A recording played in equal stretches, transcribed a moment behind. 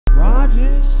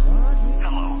ROGUEST.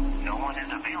 Hello, no one is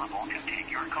available to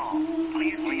take your call.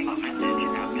 Please leave a message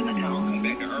after the tone. Come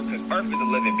back to Earth, because Earth is a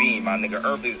living being, my nigga.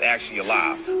 Earth is actually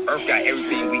alive. Earth got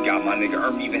everything we got, my nigga.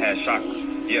 Earth even has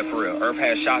chakras. Yeah, for real. Earth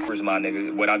has chakras, my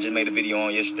nigga. What I just made a video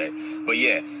on yesterday. But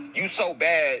yeah, you so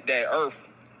bad that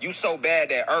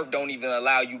Earth don't even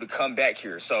allow you to come back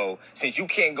here. So since you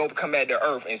can't come back to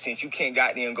Earth, and since you can't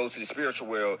goddamn go to the spiritual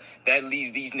world, that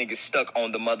leaves these niggas stuck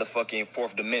on the motherfucking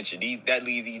fourth dimension. That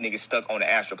leaves these niggas stuck on the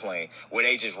astral plane where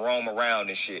they just roam around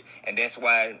and shit. And that's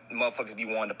why motherfuckers be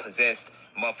wanting to possess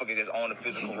motherfuckers that's on the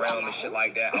physical realm and shit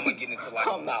like that. I'm gonna get into like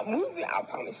I'm not moving, I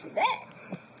promise you that.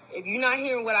 If you're not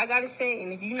hearing what I gotta say,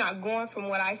 and if you're not going from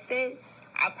what I said,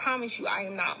 I promise you I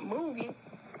am not moving.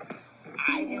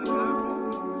 I am not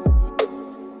moving.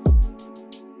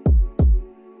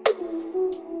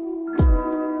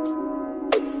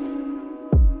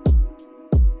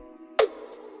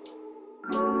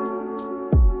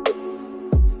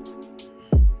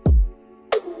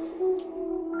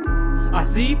 I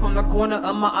see from the corner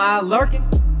of my eye lurking.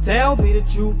 Tell me the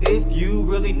truth if you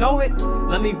really know it.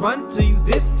 Let me run to you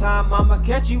this time, I'ma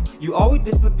catch you. You always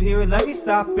disappear, let me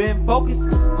stop and focus.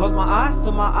 Close my eyes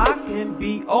so my eye can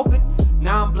be open.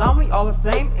 Now I'm blind, we all the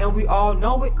same and we all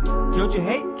know it. Killed your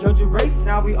hate, killed your race,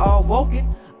 now we all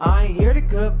woken. I ain't here to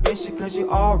convince you cause you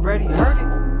already heard it.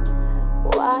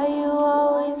 Why you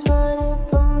always running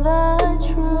from the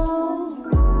truth?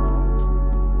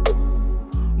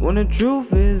 When the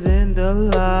truth is in the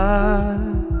lie.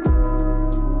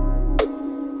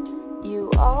 You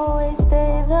always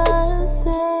stay the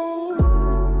same.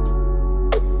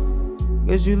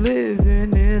 Cause you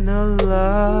living in a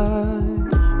lie.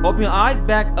 Open your eyes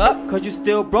back up cause you're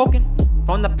still broken.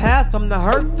 From the past, from the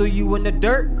hurt, threw you in the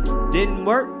dirt. Didn't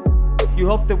work, you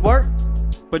hoped it worked,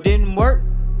 but didn't work.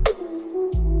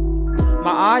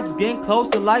 My eyes is getting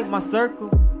closer like my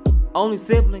circle. Only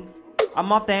siblings,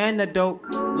 I'm off the antidote.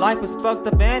 Life is fucked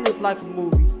up and it's like a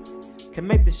movie. Can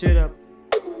make this shit up,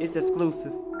 it's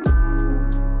exclusive.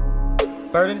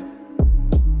 Burden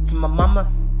to my mama,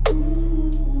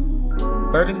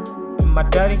 burden to my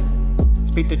daddy.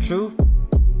 Speak the truth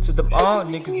to them all,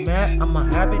 niggas mad, I'm a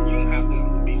habit. You don't have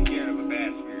to be scared of a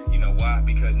bad spirit. You know why?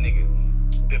 Because nigga,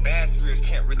 the bad spirits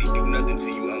can't really do nothing to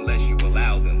you unless you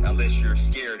allow them, unless you're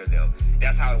scared of them.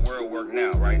 That's how the world works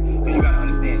now, right? Because you gotta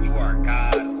understand, you are a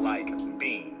God-like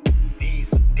being. These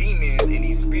demons and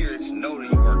these spirits know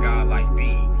that you are a God-like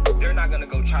being. They're not gonna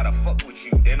go try to fuck with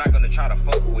you. They're not gonna try to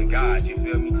fuck with God, you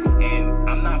feel me? And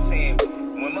I'm not saying,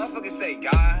 when motherfuckers say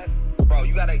God, bro,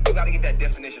 you gotta get that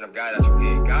definition of God out your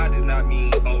head. God does not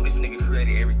mean, oh, this nigga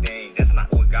created everything. That's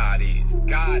not what God is.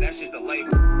 God, that's just a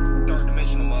label. Third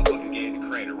dimensional motherfuckers gave the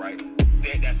creator, right?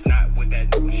 That's not what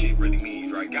that shit really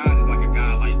means, right? God is like a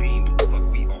God-like being, what the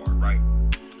fuck we are, right?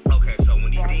 Okay, so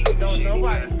when these demons and shit,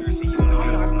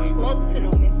 I'm not close to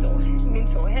no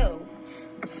mental health.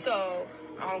 So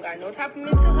I don't got no type of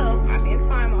mental health. I've been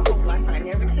fine my whole life. I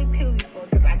never took pills before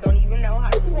because I don't even know how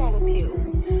to swallow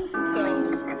pills. So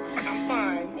I'm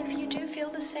fine. If you do feel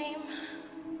the same,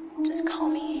 just call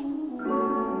me.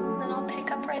 Then I'll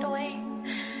pick up right away.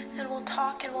 And we'll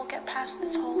talk and we'll get past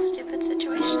this whole stupid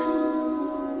situation.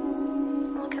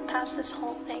 We'll get past this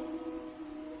whole thing.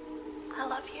 I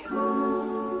love you.